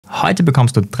Heute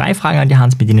bekommst du 3 Fragen an die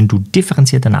Hand, mit denen du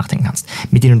differenzierter nachdenken kannst,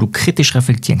 mit denen du kritisch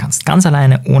reflektieren kannst. Ganz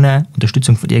alleine, ohne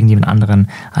Unterstützung von irgendjemand anderen.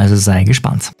 Also sei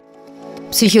gespannt.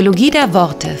 Psychologie der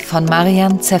Worte von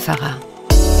Marian Zefferer.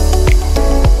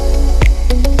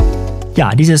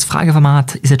 Ja, dieses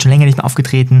Frageformat ist jetzt schon länger nicht mehr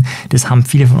aufgetreten. Das haben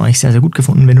viele von euch sehr, sehr gut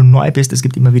gefunden. Wenn du neu bist, es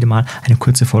gibt immer wieder mal eine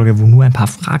kurze Folge, wo nur ein paar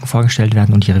Fragen vorgestellt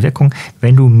werden und ihre Wirkung.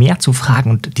 Wenn du mehr zu Fragen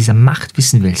und dieser Macht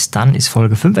wissen willst, dann ist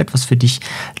Folge 5 etwas für dich,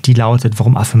 die lautet,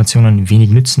 warum Affirmationen wenig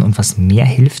nützen und was mehr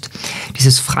hilft.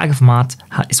 Dieses Frageformat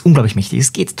ist unglaublich mächtig.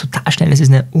 Es geht total schnell, es ist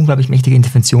eine unglaublich mächtige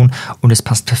Intervention und es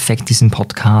passt perfekt diesem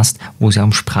Podcast, wo es ja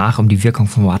um Sprache, um die Wirkung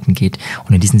von Worten geht.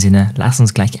 Und in diesem Sinne, lass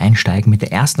uns gleich einsteigen mit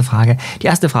der ersten Frage. Die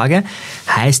erste Frage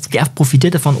heißt, wer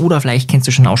profitiert davon? Oder vielleicht kennst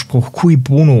du schon den Ausspruch, cui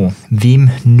bono,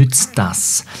 wem nützt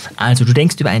das? Also du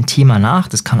denkst über ein Thema nach,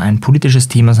 das kann ein politisches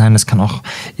Thema sein, das kann auch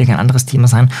irgendein anderes Thema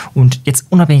sein und jetzt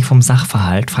unabhängig vom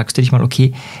Sachverhalt fragst du dich mal,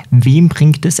 okay, wem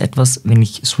bringt es etwas, wenn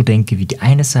ich so denke wie die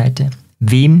eine Seite?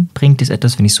 Wem bringt es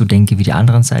etwas, wenn ich so denke wie die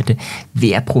andere Seite?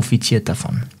 Wer profitiert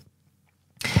davon?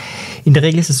 In der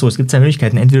Regel ist es so, es gibt 2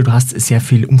 Möglichkeiten. Entweder du hast sehr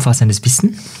viel umfassendes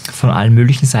Wissen von allen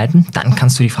möglichen Seiten, dann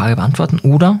kannst du die Frage beantworten,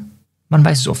 oder man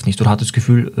weiß es oft nicht oder hat das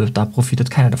Gefühl, da profitiert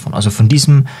keiner davon. Also von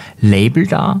diesem Label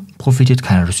da profitiert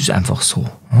keiner. Das ist einfach so.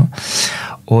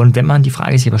 Und wenn man die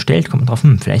Frage sich aber stellt, kommt man drauf,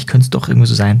 vielleicht könnte es doch irgendwie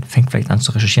so sein, fängt vielleicht an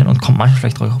zu recherchieren und kommt manchmal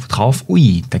vielleicht drauf,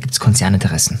 ui, da gibt es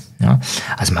Konzerninteressen. Ja?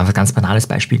 Also mal ein ganz banales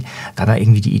Beispiel. Gab ja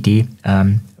irgendwie die Idee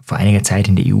vor einiger Zeit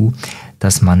in der EU,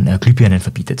 dass man Glühbirnen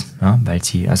verbietet, ja? Weil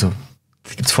sie, also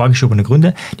da gibt es vorgeschobene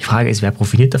Gründe. Die Frage ist, wer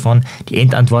profitiert davon? Die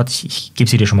Endantwort, ich gebe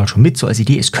sie dir schon mal mit, so als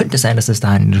Idee. Es könnte sein, dass es da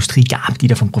eine Industrie gab, die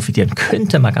davon profitieren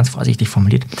könnte, mal ganz vorsichtig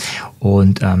formuliert.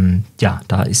 Und ja,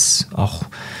 da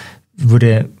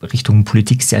wurde Richtung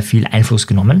Politik sehr viel Einfluss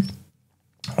genommen.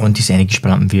 Und diese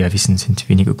Energiesparlampen, wie wir wissen, sind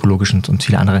wenig ökologisch und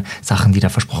viele andere Sachen, die da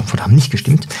versprochen wurden, haben nicht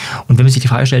gestimmt. Und wenn man sich die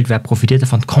Frage stellt, wer profitiert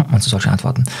davon, kommt man zu solchen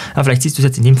Antworten. Ja, vielleicht siehst du es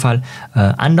jetzt in dem Fall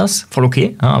anders, voll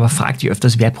okay, ja, aber frag dich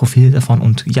öfters, wer profitiert davon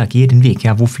und ja, gehe den Weg.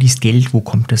 Ja, wo fließt Geld, wo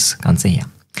kommt das Ganze her?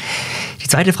 Die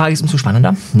zweite Frage ist umso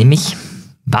spannender, nämlich,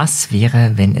 was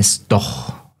wäre, wenn es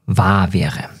doch wahr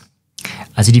wäre?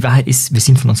 Also die Wahrheit ist, wir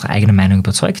sind von unserer eigenen Meinung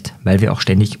überzeugt, weil wir auch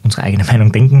ständig unsere eigene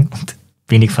Meinung denken und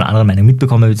wenig von anderen Meinungen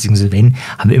mitbekommen, beziehungsweise wenn,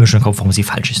 haben wir immer schon im Kopf, warum sie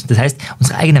falsch ist. Das heißt,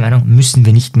 unsere eigene Meinung müssen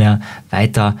wir nicht mehr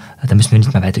weiter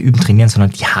üben, trainieren, sondern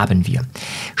die haben wir.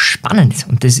 Spannend,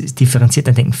 und das differenziert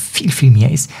Denken viel, viel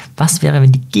mehr ist, was wäre,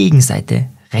 wenn die Gegenseite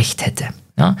Recht hätte?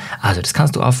 Ja? Also das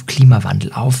kannst du auf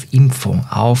Klimawandel, auf Impfung,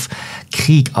 auf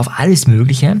Krieg, auf alles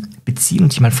Mögliche beziehen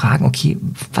und dich mal fragen, okay,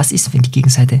 was ist, wenn die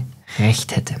Gegenseite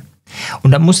Recht hätte?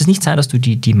 Und dann muss es nicht sein, dass du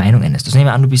die Meinung änderst. Also nehmen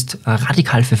wir an, du bist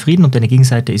radikal für Frieden und deine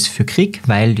Gegenseite ist für Krieg,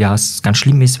 weil ja es ganz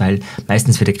schlimm ist, weil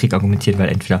meistens wird der Krieg argumentiert, weil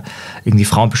entweder irgendwie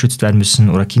Frauen beschützt werden müssen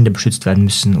oder Kinder beschützt werden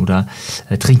müssen oder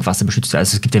Trinkwasser beschützt werden.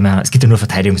 Also es gibt ja nur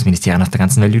Verteidigungsministerien auf der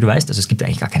ganzen Welt, wie du weißt. Also es gibt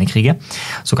eigentlich gar keine Kriege.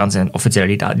 So ganz eine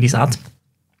offizielle Lesart.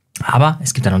 Aber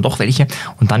es gibt dann doch welche.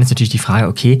 Und dann ist natürlich die Frage,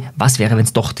 okay, was wäre, wenn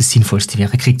es doch das Sinnvollste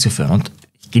wäre, Krieg zu führen? Und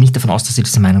ich gehe nicht davon aus, dass du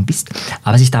diese Meinung bist,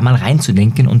 aber sich da mal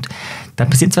reinzudenken und dann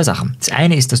passieren 2 Sachen. Das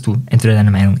eine ist, dass du entweder deine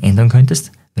Meinung ändern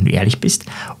könntest, wenn du ehrlich bist,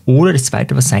 oder das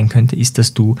zweite, was sein könnte, ist,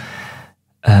 dass du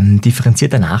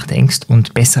differenzierter nachdenkst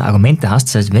und bessere Argumente hast.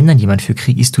 Das heißt, wenn dann jemand für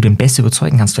Krieg ist, du den besser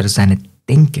überzeugen kannst, weil du seine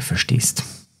Denke verstehst.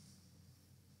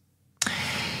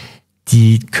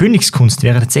 Die Königskunst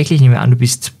wäre tatsächlich, nehmen wir an, du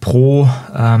bist pro,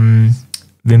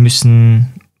 wir müssen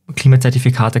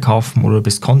Klimazertifikate kaufen oder du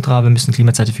bist kontra, wir müssen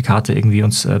Klimazertifikate irgendwie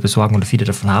uns besorgen oder viele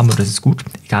davon haben oder das ist gut,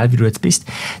 egal wie du jetzt bist,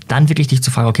 dann wirklich dich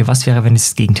zu fragen, okay, was wäre, wenn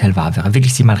das Gegenteil wahr wäre?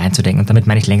 Wirklich sie mal reinzudenken und damit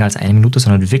meine ich länger als 1 Minute,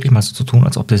 sondern wirklich mal so zu tun,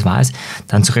 als ob das wahr ist,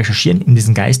 dann zu recherchieren in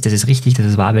diesen Geist, das ist richtig, das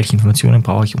ist wahr, welche Informationen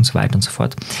brauche ich und so weiter und so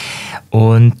fort.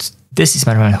 Und das ist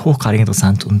manchmal hochgradig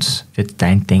interessant und wird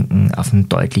dein Denken auf ein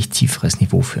deutlich tieferes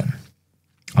Niveau führen.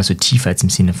 Also tiefer jetzt im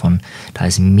Sinne von, da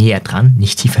ist mehr dran,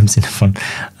 nicht tiefer im Sinne von,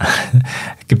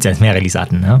 gibt es ja jetzt mehrere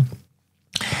Lesarten. Ne?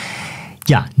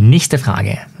 Ja, nächste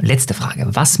Frage, letzte Frage.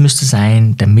 Was müsste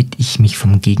sein, damit ich mich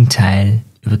vom Gegenteil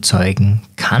überzeugen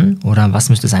kann? Oder was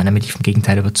müsste sein, damit ich vom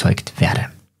Gegenteil überzeugt werde?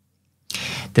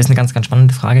 Das ist eine ganz, ganz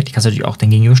spannende Frage. Die kannst du natürlich auch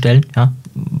dein Gegenüber stellen. Ja?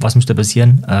 Was müsste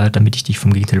passieren, damit ich dich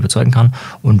vom Gegenteil überzeugen kann?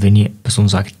 Und wenn die Person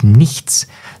sagt nichts,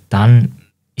 dann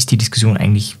ist die Diskussion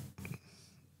eigentlich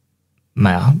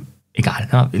naja, egal.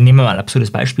 Ja. Nehmen wir mal ein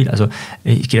absurdes Beispiel. Also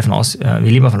ich gehe davon aus, wir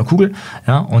leben auf einer Kugel,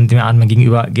 ja, und mein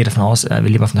Gegenüber geht davon aus, wir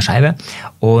leben auf einer Scheibe.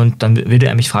 Und dann würde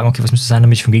er mich fragen, okay, was müsste sein,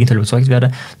 damit ich vom Gegenteil überzeugt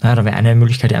werde? Naja, da wäre eine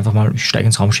Möglichkeit, einfach mal, ich steige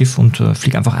ins Raumschiff und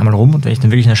fliege einfach einmal rum. Und wenn ich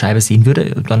dann wirklich eine Scheibe sehen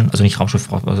würde, dann, also nicht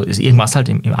Raumschiff, also ist irgendwas halt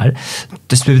im All,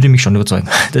 das würde mich schon überzeugen.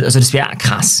 Also das wäre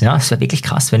krass, ja, das wäre wirklich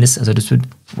krass, wenn das, also das würde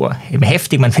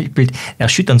heftig mein Weltbild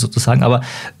erschüttern sozusagen, aber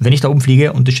wenn ich da oben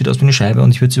fliege und das steht aus wie eine Scheibe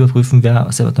und ich würde es überprüfen,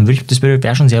 dann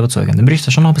wäre schon sehr überzeugend. Dann würde ich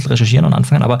da schon noch ein bisschen recherchieren und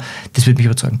anfangen, aber das würde mich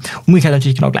überzeugen. Umgekehrt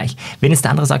natürlich genau gleich. Wenn jetzt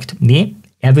der andere sagt, nee,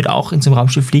 er wird auch in so einem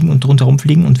Raumschiff fliegen und rundherum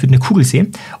fliegen und würde eine Kugel sehen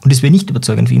und das wäre nicht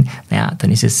überzeugend für ihn, naja,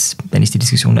 dann ist die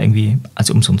Diskussion da irgendwie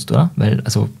also umsonst, oder? Weil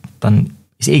dann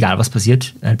ist egal, was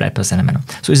passiert, er bleibt bei seiner Meinung.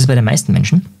 So ist es bei den meisten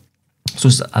Menschen. So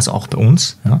ist es also auch bei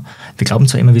uns. Ja. Wir glauben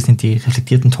zwar immer, wir sind die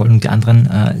reflektierten, tollen und die anderen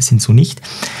sind so nicht.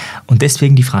 Und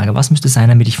deswegen die Frage, was müsste sein,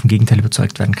 damit ich vom Gegenteil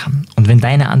überzeugt werden kann? Und wenn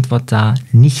deine Antwort da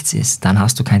nichts ist, dann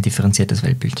hast du kein differenziertes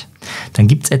Weltbild. Dann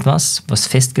gibt es etwas, was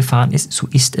festgefahren ist, so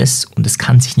ist es und es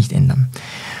kann sich nicht ändern.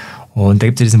 Und da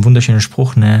gibt es ja diesen wunderschönen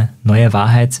Spruch, eine neue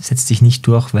Wahrheit setzt sich nicht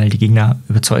durch, weil die Gegner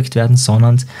überzeugt werden,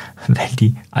 sondern weil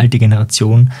die alte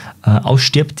Generation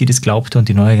ausstirbt, die das glaubte und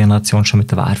die neue Generation schon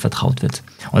mit der Wahrheit vertraut wird.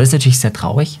 Und das ist natürlich sehr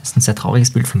traurig, das ist ein sehr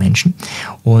trauriges Bild von Menschen.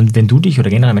 Und wenn du dich oder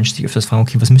generell Menschen sich öfters fragen,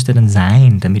 okay, was müsste denn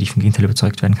sein, damit ich vom Gegenteil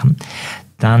überzeugt werden kann,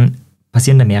 dann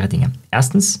passieren da mehrere Dinge.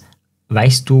 Erstens,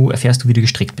 erfährst du, wie du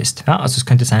gestrickt bist. Ja, also es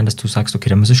könnte sein, dass du sagst, okay,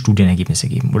 da muss es Studienergebnisse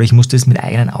geben oder ich muss das mit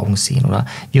eigenen Augen sehen oder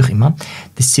wie auch immer.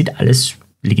 Das sind alles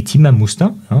legitime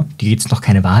Muster, ja, die jetzt noch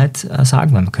keine Wahrheit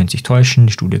sagen, weil man könnte sich täuschen,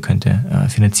 die Studie könnte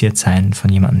finanziert sein von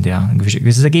jemandem, der ein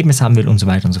gewisses Ergebnis haben will und so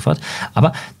weiter und so fort.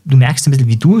 Aber du merkst ein bisschen,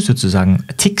 wie du sozusagen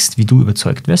tickst, wie du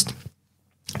überzeugt wirst.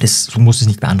 So muss es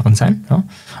nicht bei anderen sein. Ja.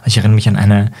 Also ich erinnere mich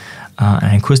an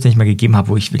einen Kurs, den ich mal gegeben habe,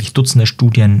 wo ich wirklich Dutzende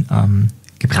Studien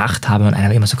gebracht habe und einer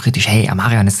war immer so kritisch, hey,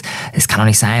 Marian, das kann doch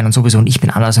nicht sein und sowieso und ich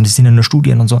bin anders und es sind ja nur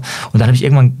Studien und so. Und dann habe ich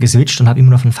irgendwann geswitcht und habe immer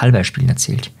nur von Fallbeispielen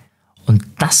erzählt. Und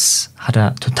das hat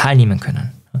er total nehmen können.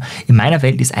 In meiner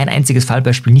Welt ist ein einziges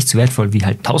Fallbeispiel nicht so wertvoll wie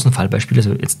halt 1000 Fallbeispiele.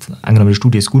 Also jetzt angenommen, die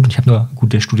Studie ist gut und ich habe nur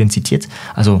gute Studien zitiert.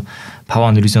 Also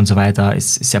Poweranalyse und so weiter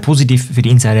ist sehr positiv für die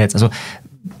Insider jetzt. Also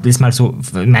das ist mal so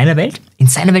in meiner Welt, in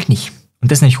seiner Welt nicht. Und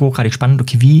das ist natürlich hochgradig spannend,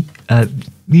 okay, wie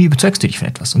überzeugst du dich von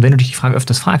etwas? Und wenn du dich die Frage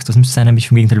öfters fragst, was müsste sein, damit ich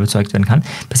vom Gegenteil überzeugt werden kann,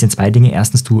 passieren zwei Dinge.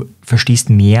 Erstens, du verstehst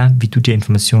mehr, wie du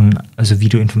Informationen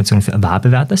für wahr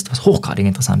bewertest, was hochgradig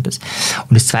interessant ist.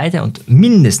 Und das Zweite und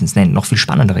mindestens noch viel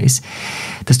spannendere ist,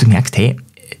 dass du merkst, hey,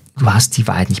 du hast die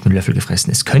Wahrheit nicht mit Löffel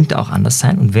gefressen. Es könnte auch anders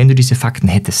sein. Und wenn du diese Fakten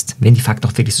hättest, wenn die Fakten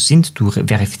auch wirklich so sind, du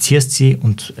verifizierst sie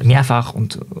und mehrfach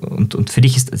und für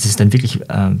dich ist es dann wirklich,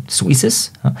 so ist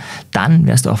es, ja, dann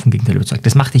wärst du auch vom Gegenteil überzeugt.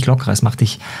 Das macht dich lockerer, es macht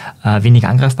dich weniger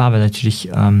angreifbar, weil du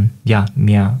natürlich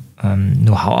mehr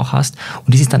Know-how auch hast.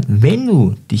 Und das ist dann, wenn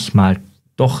du dich mal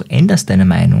doch änderst deine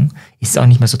Meinung, ist es auch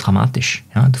nicht mehr so dramatisch.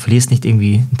 Ja? Du verlierst nicht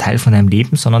irgendwie einen Teil von deinem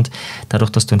Leben, sondern dadurch,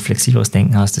 dass du ein flexibleres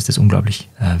Denken hast, ist das unglaublich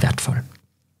wertvoll.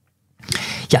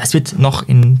 Ja, es wird noch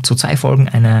in so 2 Folgen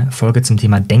eine Folge zum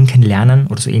Thema Denken, Lernen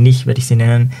oder so ähnlich, werde ich sie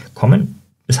nennen, kommen.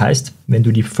 Das heißt, wenn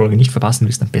du die Folge nicht verpassen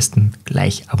willst, am besten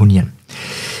gleich abonnieren.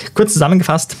 Kurz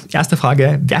zusammengefasst, erste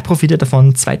Frage, wer profitiert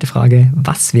davon? Zweite Frage,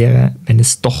 was wäre, wenn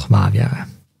es doch wahr wäre?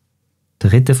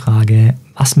 Dritte Frage,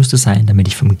 was müsste sein, damit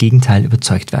ich vom Gegenteil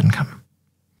überzeugt werden kann?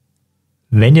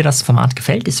 Wenn dir das Format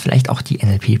gefällt, ist vielleicht auch die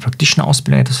NLP Practitioner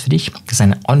Ausbildung etwas für dich. Das ist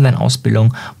eine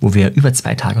Online-Ausbildung, wo wir über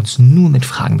 2 Tage uns nur mit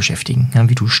Fragen beschäftigen. Ja,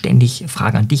 wie du ständig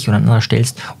Fragen an dich oder an andere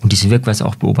stellst und diese Wirkweise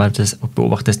auch beobachtest,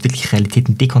 wirklich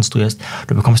Realitäten dekonstruierst.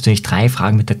 Da bekommst du nicht 3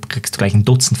 Fragen mit, da kriegst du gleich ein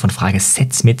Dutzend von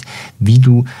Fragesets mit, wie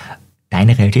du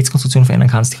deine Realitätskonstruktion verändern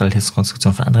kannst. Die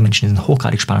Realitätskonstruktion von anderen Menschen ist eine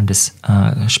hochgradig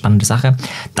spannende Sache.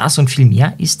 Das und viel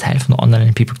mehr ist Teil von der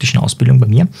Online-NLP-praktischen-Ausbildung bei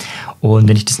mir. Und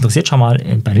wenn dich das interessiert, schau mal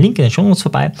bei den Link in den Shownotes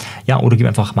vorbei. Ja, oder gib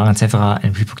einfach Marian Zefferer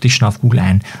NLP Practitioner auf Google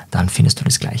ein, dann findest du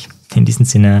das gleich. In diesem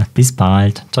Sinne, bis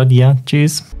bald. Ciao dir.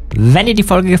 Tschüss. Wenn dir die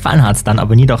Folge gefallen hat, dann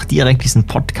abonniere doch direkt diesen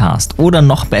Podcast oder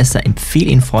noch besser,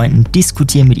 empfehle ihn Freunden,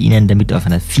 diskutiere mit ihnen, damit du auf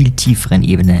einer viel tieferen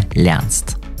Ebene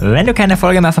lernst. Wenn du keine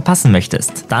Folge mehr verpassen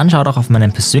möchtest, dann schau doch auf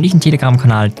meinem persönlichen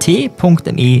Telegram-Kanal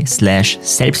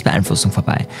t.me/Selbstbeeinflussung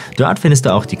vorbei. Dort findest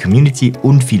du auch die Community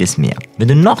und vieles mehr. Wenn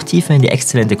du noch tiefer in die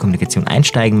exzellente Kommunikation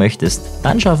einsteigen möchtest,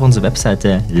 dann schau auf unsere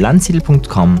Webseite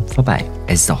landsiedel.com vorbei.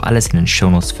 Es ist auch alles in den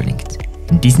Shownotes verlinkt.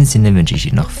 In diesem Sinne wünsche ich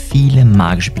dir noch viele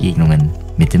magische Begegnungen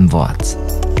mit dem Wort.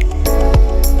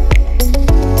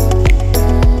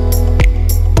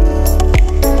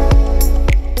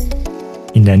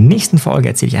 In der nächsten Folge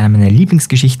erzähle ich eine meiner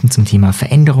Lieblingsgeschichten zum Thema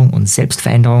Veränderung und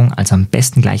Selbstveränderung, also am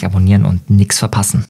besten gleich abonnieren und nichts verpassen.